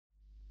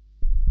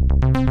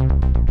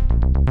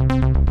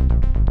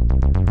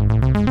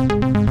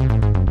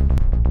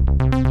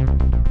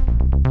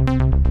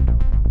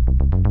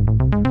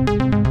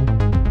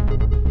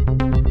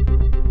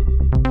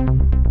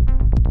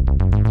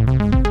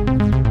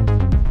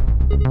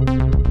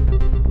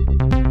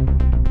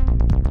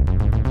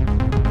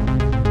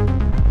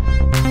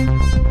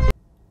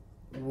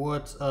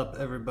up,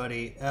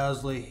 everybody?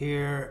 Owsley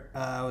here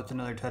with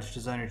another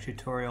Touchdesigner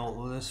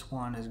tutorial. This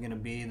one is going to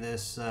be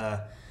this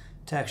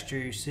texture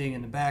you're seeing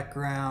in the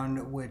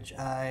background, which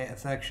I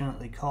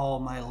affectionately call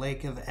my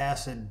lake of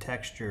acid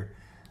texture.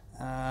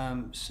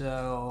 Let's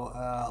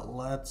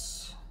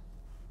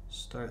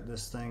start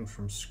this thing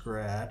from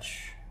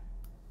scratch.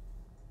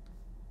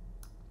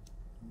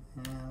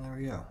 And there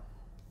we go.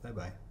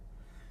 Bye-bye.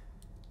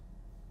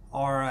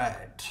 All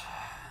right.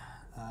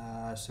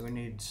 So we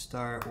need to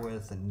start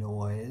with a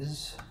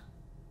noise.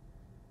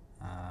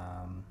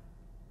 Let's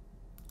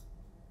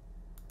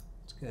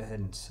go ahead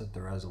and set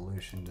the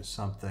resolution to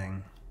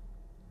something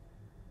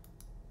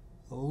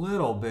a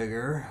little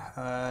bigger,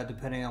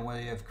 depending on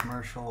whether you have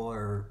commercial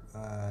or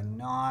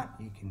not.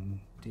 You can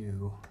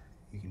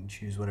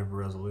choose whatever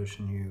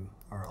resolution you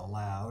are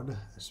allowed,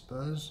 I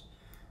suppose.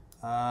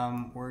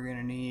 We're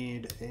gonna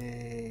need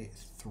a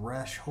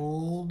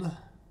threshold.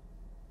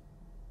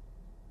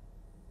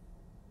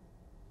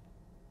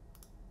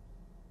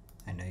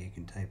 I know you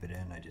can type it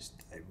in, I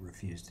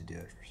refuse to do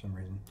it for some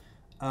reason.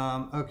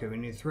 Okay, we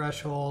need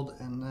threshold,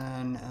 and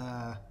then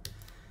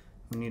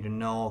we need a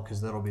null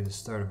because that'll be the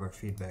start of our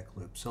feedback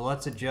loop. So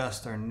let's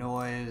adjust our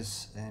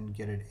noise and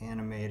get it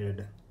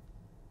animated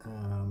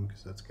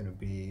because that's going to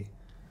be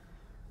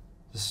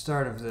the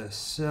start of this.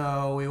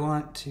 So we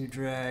want to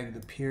drag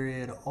the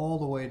period all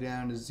the way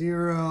down to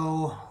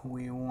 0.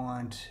 We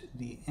want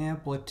the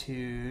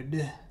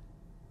amplitude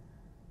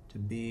to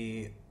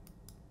be,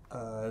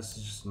 this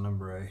is just a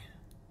number I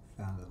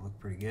found that looked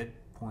pretty good,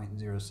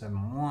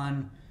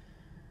 0.071.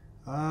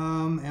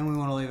 And we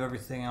want to leave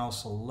everything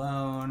else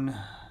alone,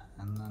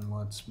 and then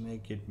let's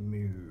make it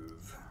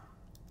move.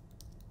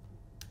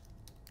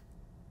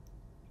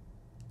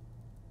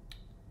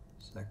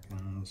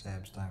 Seconds,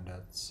 abs time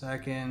dot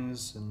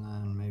seconds, and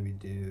then maybe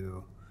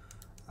do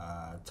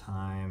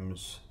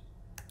times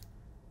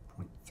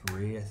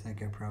 0.3. I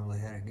think I probably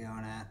had it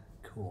going at.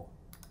 Cool.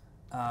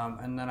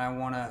 And then I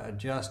want to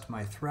adjust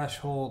my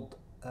threshold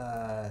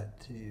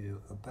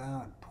to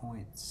about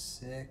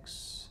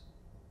 0.6,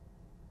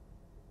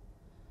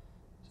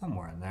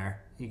 somewhere in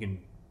there. You can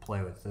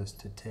play with this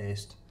to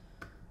taste.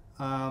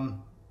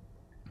 All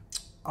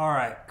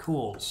right,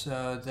 cool.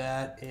 So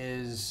that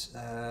is,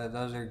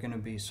 those are going to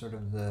be sort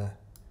of the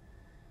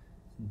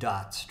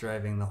dots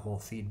driving the whole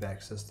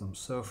feedback system.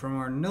 So from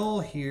our null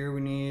here, we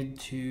need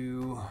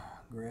to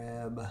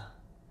grab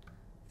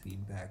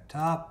feedback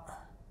top.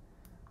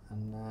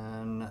 And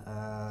then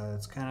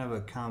it's kind of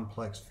a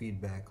complex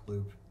feedback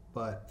loop.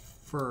 But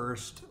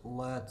first,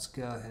 let's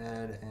go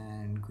ahead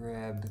and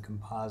grab the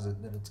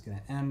composite that it's going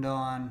to end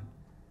on.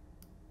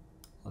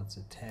 Let's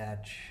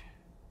attach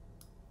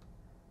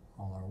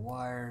all our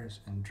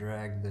wires and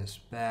drag this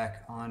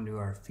back onto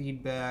our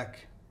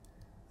feedback.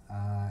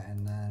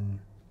 And then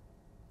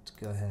let's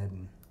go ahead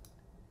and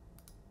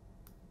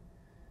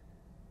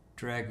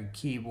drag a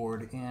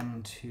keyboard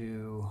in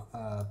to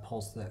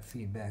pulse that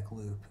feedback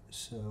loop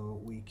so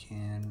we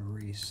can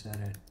reset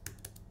it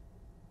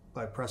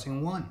by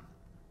pressing 1.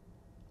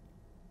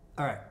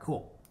 All right,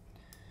 cool.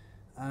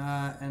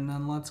 And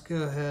then let's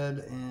go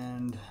ahead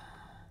and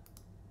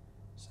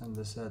send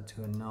this out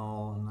to a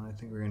null, and then I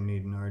think we're gonna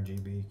need an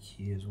RGB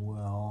key as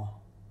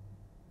well.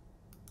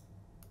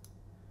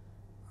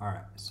 All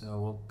right, so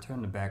we'll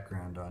turn the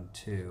background on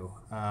too.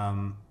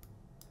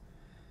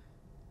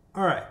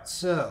 All right,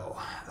 so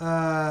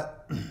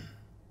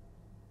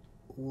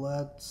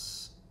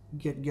let's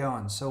get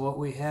going. So what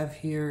we have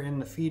here in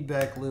the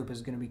feedback loop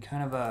is going to be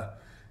kind of a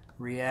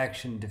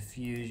reaction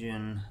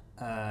diffusion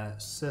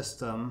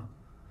system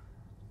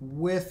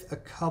with a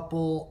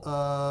couple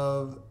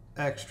of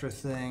extra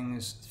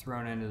things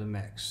thrown into the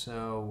mix.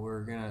 So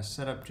we're going to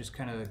set up just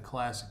kind of the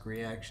classic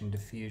reaction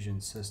diffusion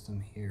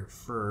system here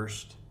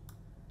first.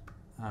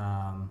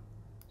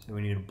 So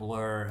we need a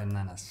blur and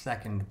then a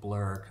second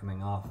blur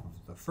coming off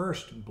of the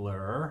first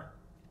blur.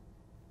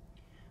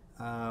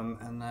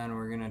 And then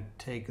we're going to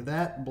take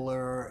that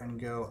blur and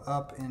go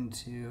up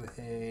into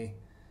a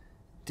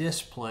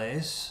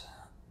displace.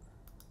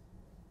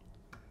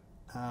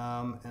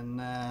 And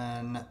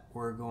then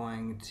we're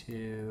going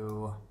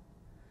to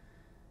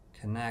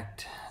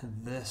connect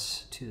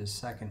this to the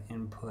second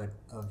input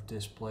of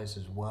displace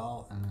as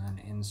well, and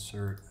then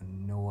insert a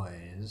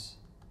noise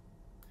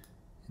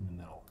in the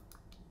middle.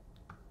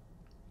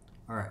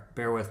 All right,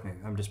 bear with me.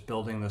 I'm just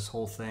building this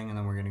whole thing, and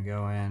then we're going to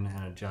go in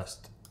and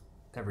adjust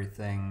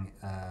everything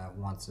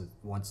once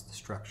the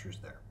structure's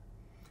there.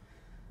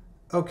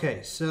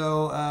 Okay,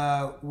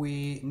 so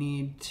we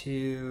need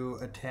to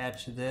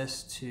attach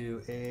this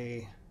to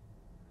a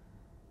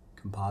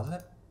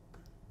composite,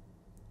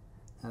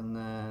 and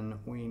then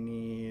we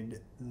need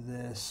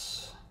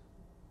this.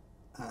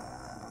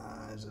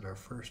 Is it our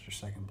first or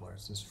second blur?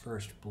 It's this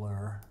first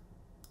blur.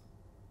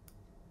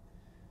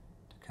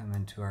 Come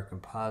into our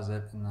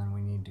composite, and then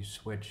we need to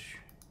switch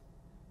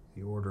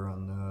the order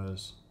on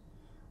those,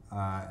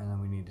 and then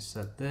we need to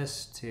set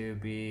this to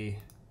be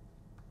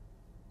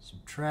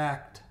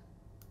subtract,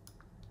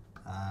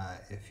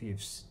 If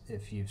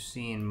you've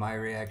seen my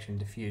reaction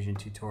diffusion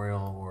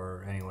tutorial,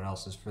 or anyone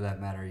else's for that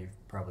matter,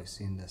 you've probably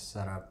seen this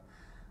setup.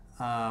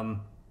 All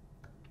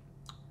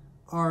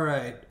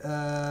right,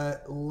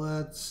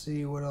 let's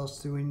see, what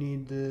else do we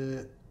need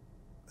to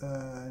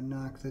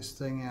knock this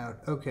thing out?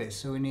 Okay,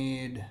 so we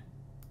need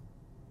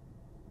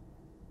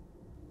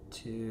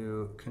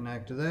to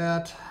connect to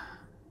that.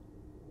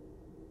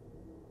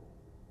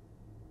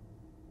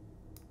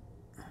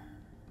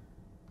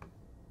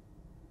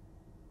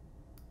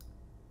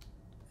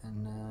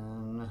 And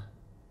then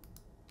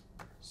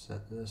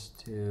set this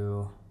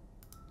to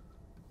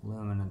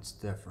luminance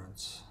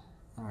difference.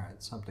 All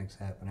right, something's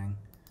happening.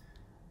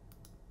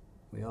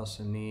 We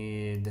also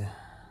need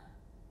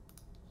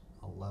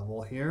a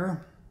level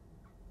here.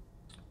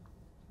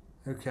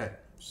 Okay,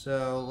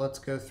 so let's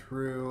go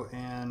through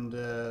and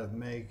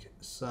make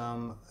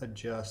some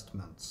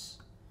adjustments.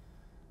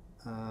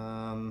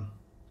 Oh,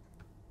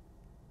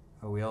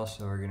 we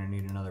also are going to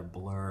need another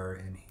blur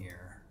in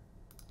here.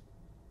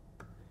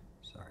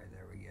 Sorry,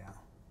 there we go.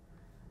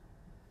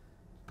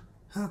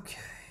 Okay.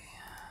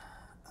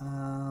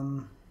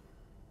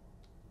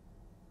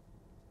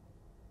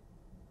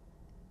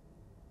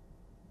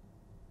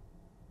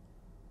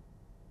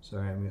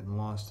 Sorry, I'm getting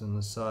lost in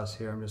the sauce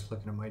here. I'm just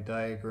looking at my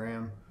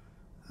diagram.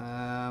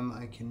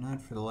 I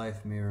cannot for the life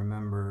of me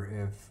remember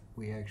if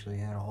we actually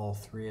had all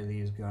three of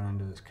these going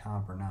into this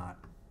comp or not.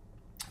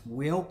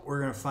 Well,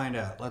 we're going to find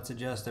out. Let's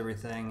adjust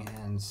everything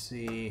and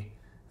see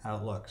how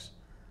it looks.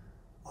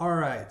 All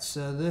right,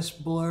 so this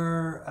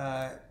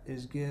blur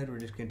is good. We're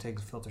just going to take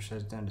the filter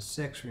size down to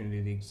 6. We're going to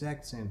do the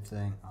exact same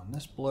thing on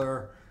this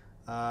blur.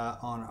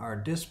 On our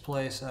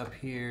displace up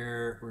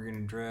here, we're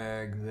going to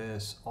drag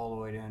this all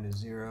the way down to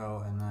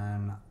 0, and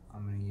then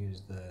I'm going to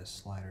use the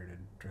slider to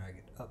drag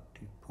it up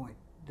to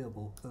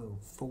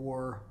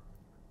 0.004.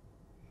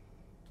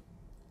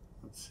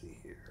 Let's see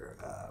here.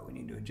 We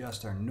need to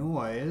adjust our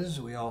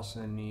noise. We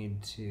also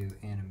need to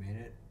animate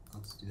it.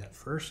 Let's do that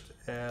first.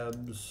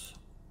 Abs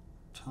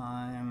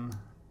time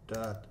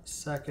dot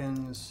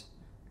seconds,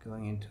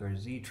 going into our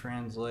Z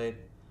translate,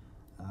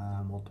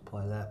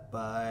 multiply that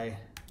by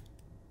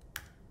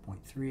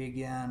 0.3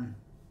 again,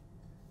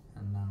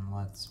 and then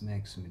let's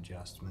make some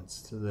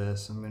adjustments to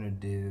this. I'm going to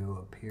do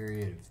a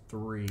period of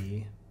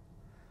 3.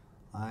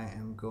 I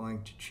am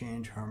going to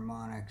change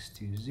harmonics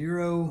to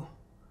 0,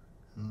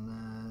 and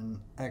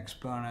then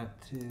exponent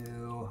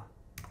to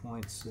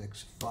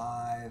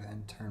 0.65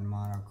 and turn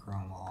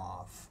monochrome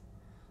off.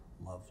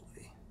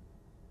 Lovely.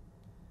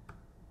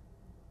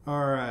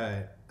 All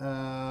right,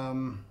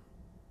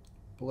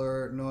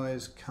 blur,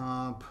 noise,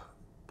 comp,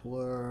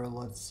 blur.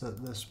 Let's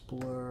set this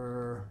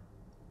blur.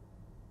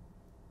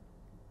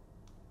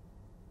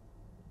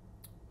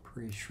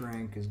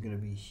 Pre-shrink is going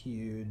to be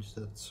huge.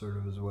 That sort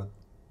of is what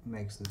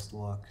makes this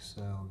look.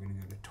 So we're going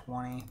to go to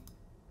 20,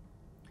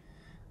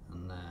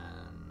 and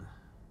then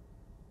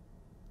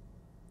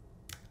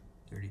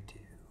 32.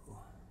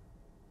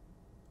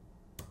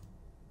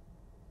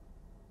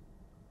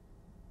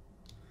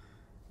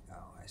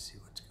 Oh, I see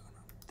what's going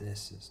on.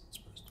 This isn't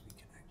supposed to be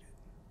connected.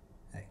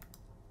 Hey,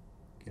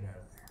 get out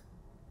of there.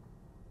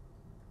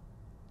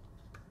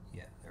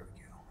 Yeah, there we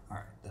go. All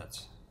right,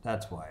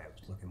 that's why it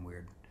was looking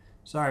weird.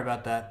 Sorry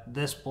about that.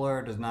 This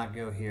blur does not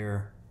go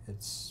here.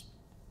 It's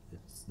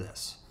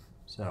this.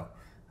 So,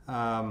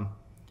 all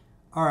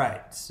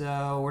right.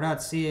 So we're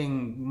not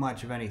seeing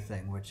much of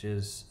anything, which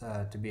is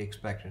to be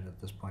expected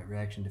at this point.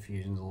 Reaction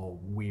diffusion is a little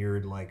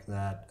weird like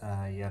that.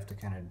 You have to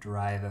kind of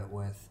drive it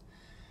with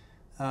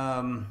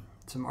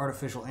some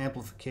artificial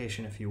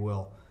amplification, if you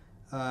will.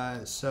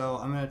 So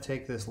I'm going to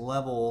take this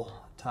level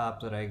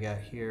top that I got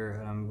here,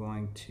 and I'm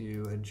going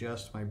to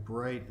adjust my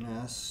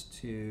brightness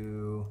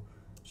to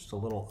just a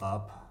little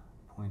up,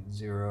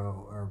 0.0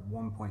 or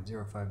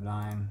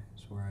 1.059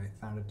 is where I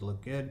found it to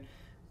look good.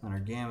 And our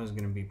gamma is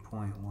going to be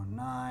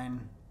 0.19.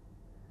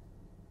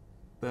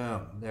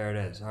 Boom, there it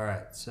is. All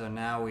right, so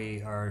now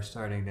we are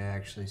starting to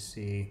actually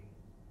see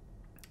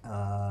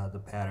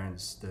the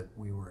patterns that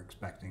we were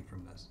expecting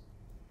from this.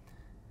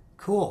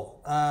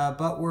 Cool,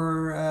 but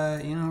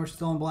we're we're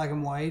still in black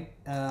and white,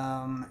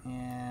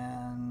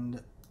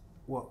 and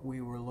what we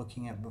were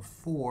looking at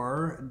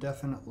before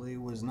definitely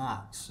was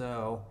not.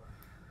 So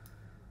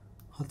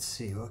let's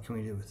see, what can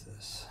we do with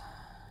this?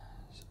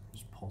 So I'm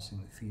just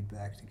pulsing the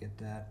feedback to get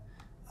that.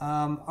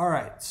 All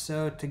right,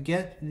 so to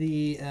get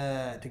the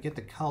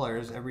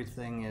colors,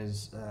 everything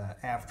is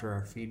after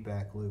our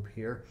feedback loop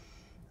here.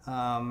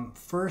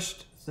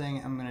 First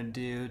thing I'm going to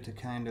do to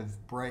kind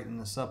of brighten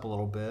this up a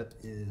little bit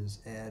is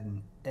add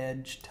an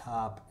edge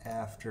top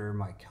after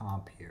my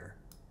comp here.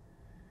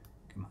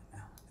 Come on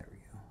now, there we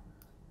go.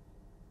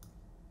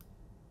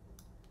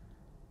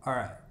 All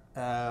right,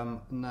 and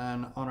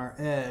then on our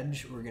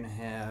edge, we're going to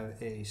have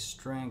a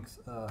strength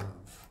of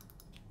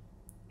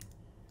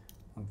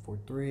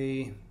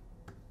 143,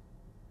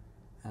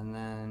 and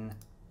then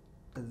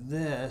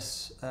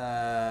this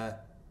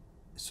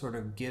sort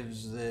of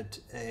gives it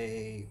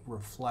a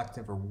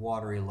reflective or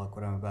watery look,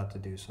 what I'm about to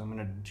do. So I'm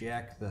going to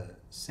jack the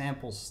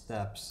sample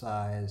step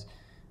size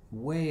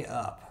way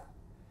up.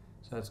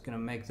 So it's going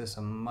to make this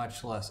a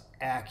much less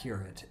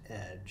accurate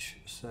edge.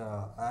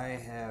 So I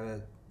have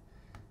it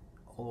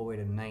all the way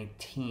to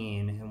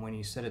 19, and when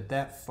you set it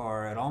that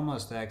far, it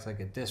almost acts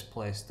like a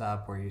display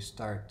stop where you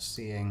start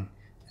seeing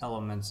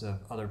elements of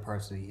other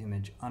parts of the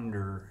image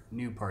under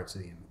new parts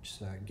of the image.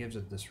 So it gives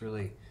it this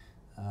really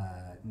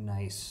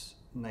nice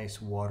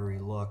watery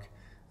look.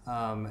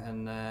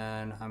 And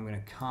then I'm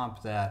going to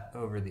comp that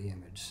over the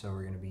image. So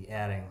we're going to be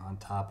adding on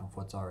top of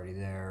what's already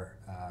there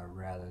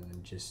rather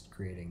than just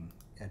creating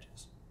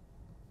edges.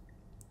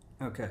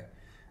 Okay.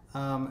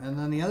 And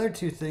then the other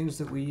two things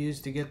that we use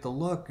to get the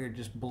look are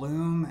just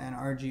bloom and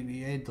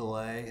RGBA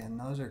delay, and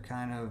those are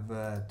kind of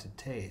to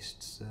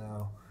taste.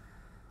 So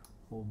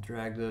we'll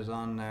drag those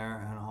on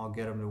there, and I'll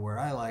get them to where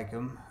I like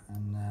them,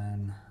 and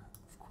then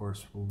of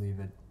course we'll leave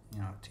it,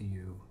 to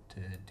you to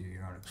do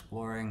your own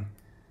exploring.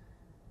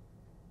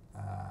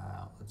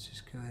 Let's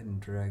just go ahead and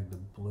drag the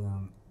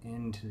bloom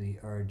into the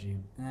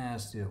RGB.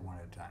 Let's do it one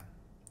at a time.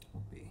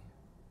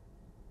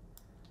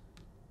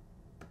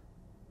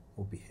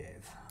 We'll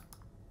behave.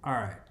 All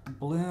right,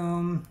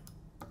 bloom.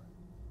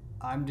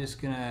 I'm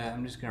just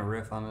gonna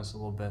riff on this a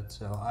little bit.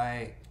 So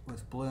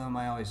with bloom,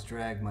 I always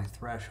drag my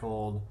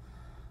threshold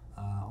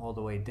all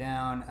the way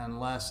down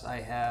unless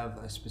I have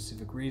a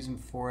specific reason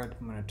for it.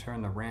 I'm gonna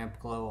turn the ramp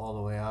glow all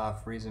the way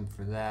off. Reason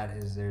for that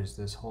is there's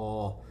this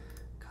whole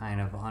kind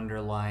of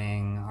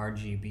underlying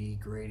RGB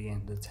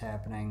gradient that's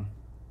happening,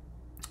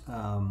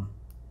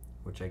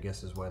 which I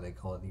guess is why they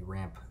call it the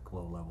ramp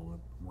glow level, the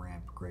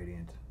ramp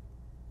gradient,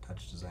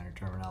 Touchdesigner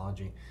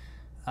terminology.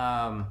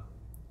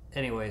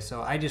 Anyway,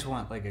 so I just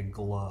want like a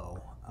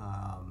glow,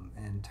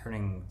 and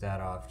turning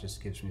that off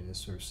just gives me this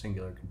sort of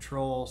singular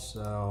control.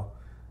 So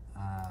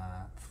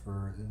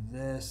for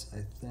this,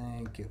 I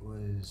think it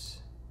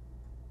was,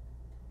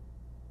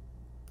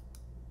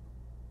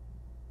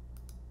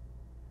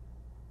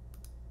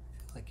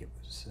 I feel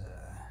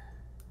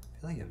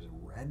like it was a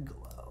red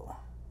glow,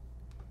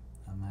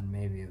 and then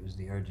maybe it was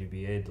the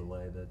RGBA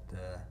delay that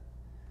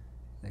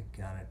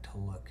got it to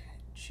look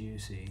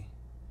juicy.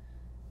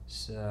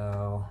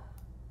 So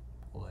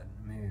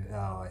maybe,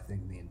 I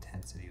think the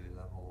intensity was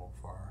up a little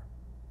far.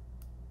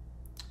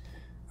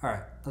 All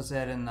right, let's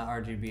add in the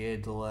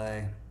RGBA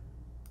delay.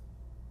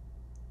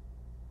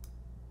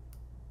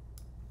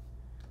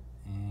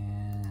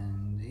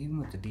 And even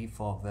with the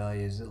default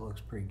values, it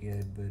looks pretty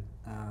good, but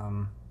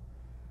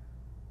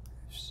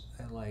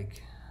I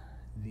like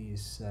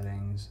these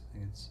settings. I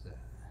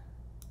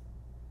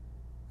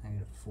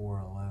think it's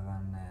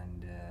 -411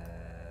 and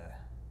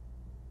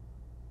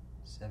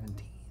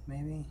 17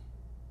 maybe.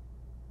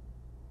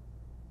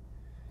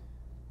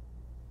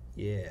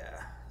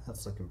 Yeah,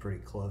 that's looking pretty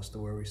close to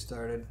where we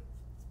started.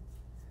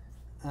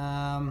 You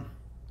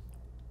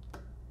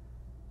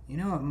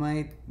know what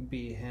might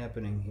be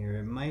happening here?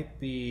 It might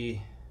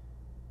be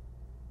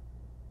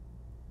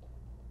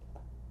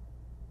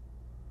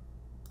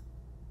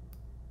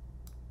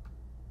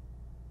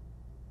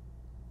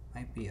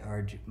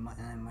RG.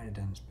 I might have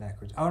done this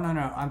backwards. Oh, no,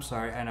 I'm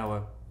sorry. I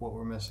know what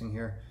we're missing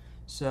here.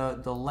 So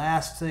the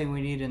last thing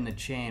we need in the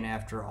chain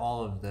after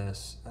all of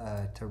this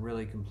to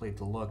really complete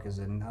the look is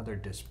another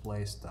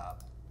display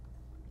stop.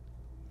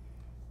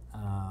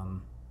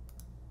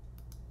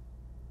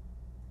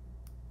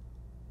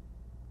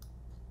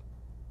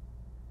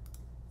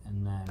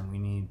 And then we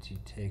need to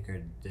take our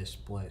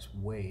displace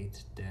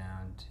weight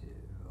down to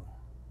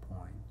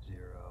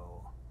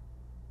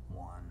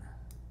 0.01.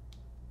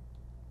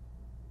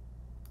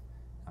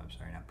 I'm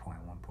sorry, not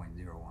 0.1,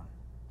 0.01.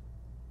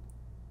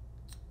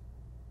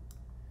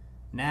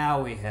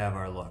 Now we have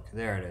our look.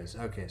 There it is.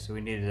 Okay, so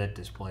we needed that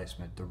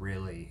displacement to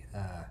really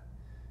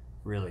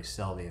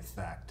sell the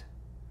effect.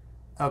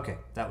 Okay,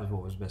 that was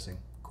what was missing.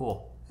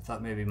 Cool. I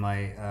thought maybe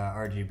my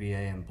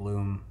RGBA and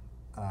bloom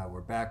were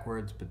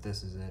backwards, but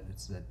this is it.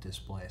 It's that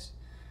displace.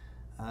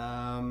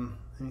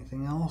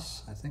 Anything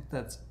else? I think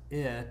that's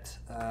it.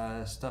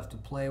 Stuff to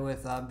play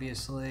with,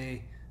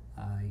 obviously.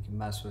 You can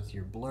mess with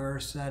your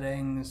blur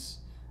settings.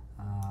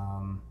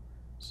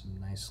 Some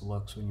nice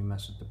looks when you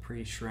mess with the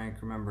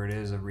pre-shrink. Remember, it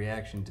is a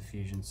reaction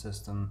diffusion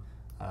system,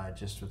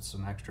 just with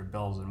some extra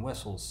bells and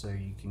whistles, so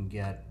you can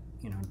get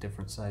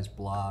different size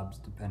blobs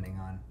depending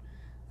on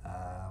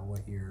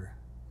what you're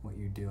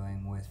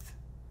doing with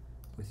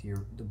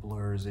the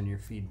blurs in your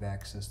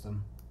feedback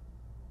system.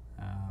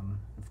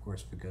 Of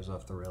course, if it goes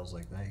off the rails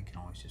like that, you can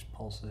always just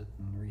pulse it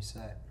and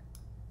reset.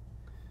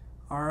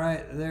 All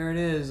right, there it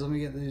is. Let me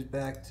get these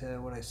back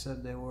to what I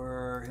said they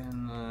were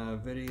in the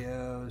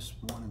videos,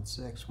 1 and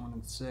 6, 1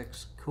 and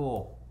 6.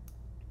 Cool.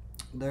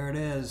 There it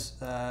is,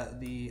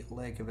 the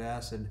Lake of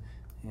Acid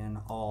in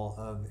all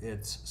of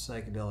its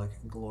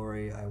psychedelic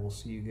glory. I will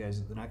see you guys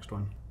at the next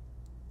one.